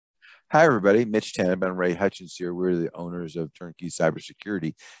Hi, everybody. Mitch Tanenbaum, Ray Hutchins here. We're the owners of Turnkey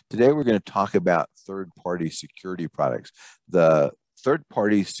Cybersecurity. Today, we're going to talk about third-party security products. The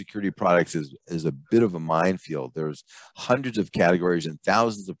third-party security products is a bit of a minefield. There's hundreds of categories and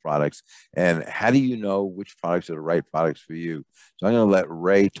thousands of products. And how do you know which products are the right products for you? So I'm going to let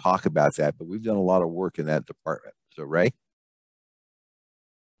Ray talk about that, but we've done a lot of work in that department. So, Ray?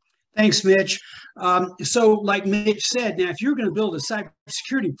 Thanks, Mitch. So like Mitch said, now, if you're going to build a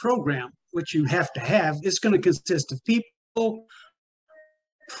cybersecurity program, which you have to have, it's going to consist of people,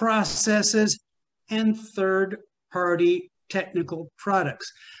 processes, and third-party technical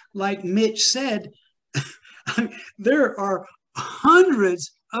products. Like Mitch said, there are hundreds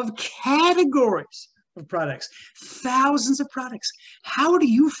of categories of products, thousands of products. How do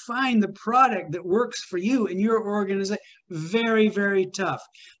you find the product that works for you in your organization? Very, very tough.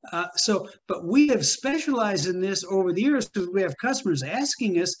 But we have specialized in this over the years because we have customers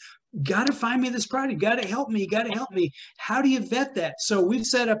asking us, got to find me this product, got to help me, got to help me. How do you vet that? So we've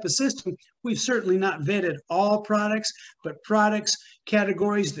set up a system. We've certainly not vetted all products, but products,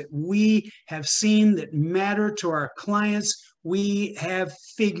 categories that we have seen that matter to our clients, we have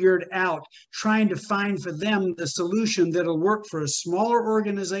figured out, trying to find for them the solution that'll work for a smaller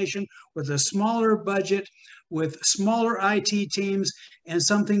organization with a smaller budget, with smaller IT teams, and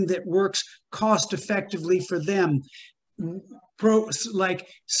something that works cost effectively for them. Like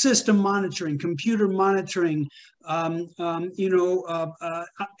system monitoring, computer monitoring,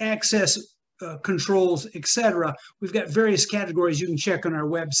 access controls, etc. We've got various categories. You can check on our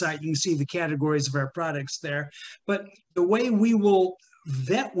website. You can see the categories of our products there. But the way we will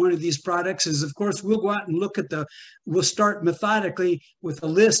vet one of these products is, of course, we'll go out and we'll start methodically with a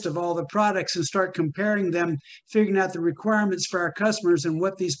list of all the products and start comparing them, figuring out the requirements for our customers and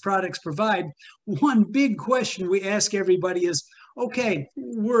what these products provide. One big question we ask everybody is, okay,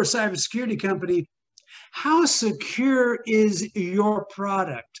 we're a cybersecurity company. How secure is your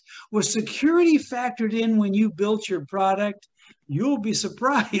product? Was security factored in when you built your product? You'll be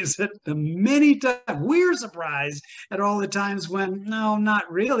surprised at the many times. We're surprised at all the times when, no, not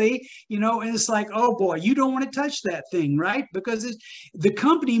really. And it's like, oh boy, you don't want to touch that thing, right? Because the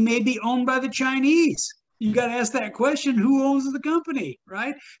company may be owned by the Chinese. You got to ask that question, who owns the company,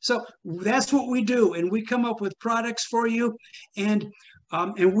 right? So that's what we do. And we come up with products for you. And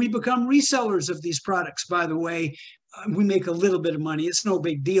we become resellers of these products, by the way. We make a little bit of money. It's no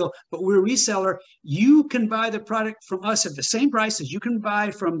big deal, but we're a reseller. You can buy the product from us at the same price as you can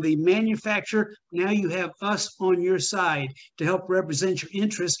buy from the manufacturer. Now you have us on your side to help represent your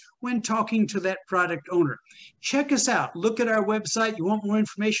interests when talking to that product owner. Check us out. Look at our website. You want more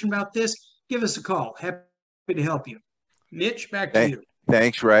information about this? Give us a call. Happy to help you. Mitch, back to you.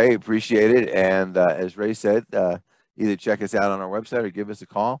 Thanks, Ray. Appreciate it. And as Ray said, either check us out on our website or give us a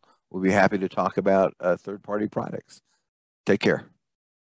call. We'll be happy to talk about third-party products. Take care.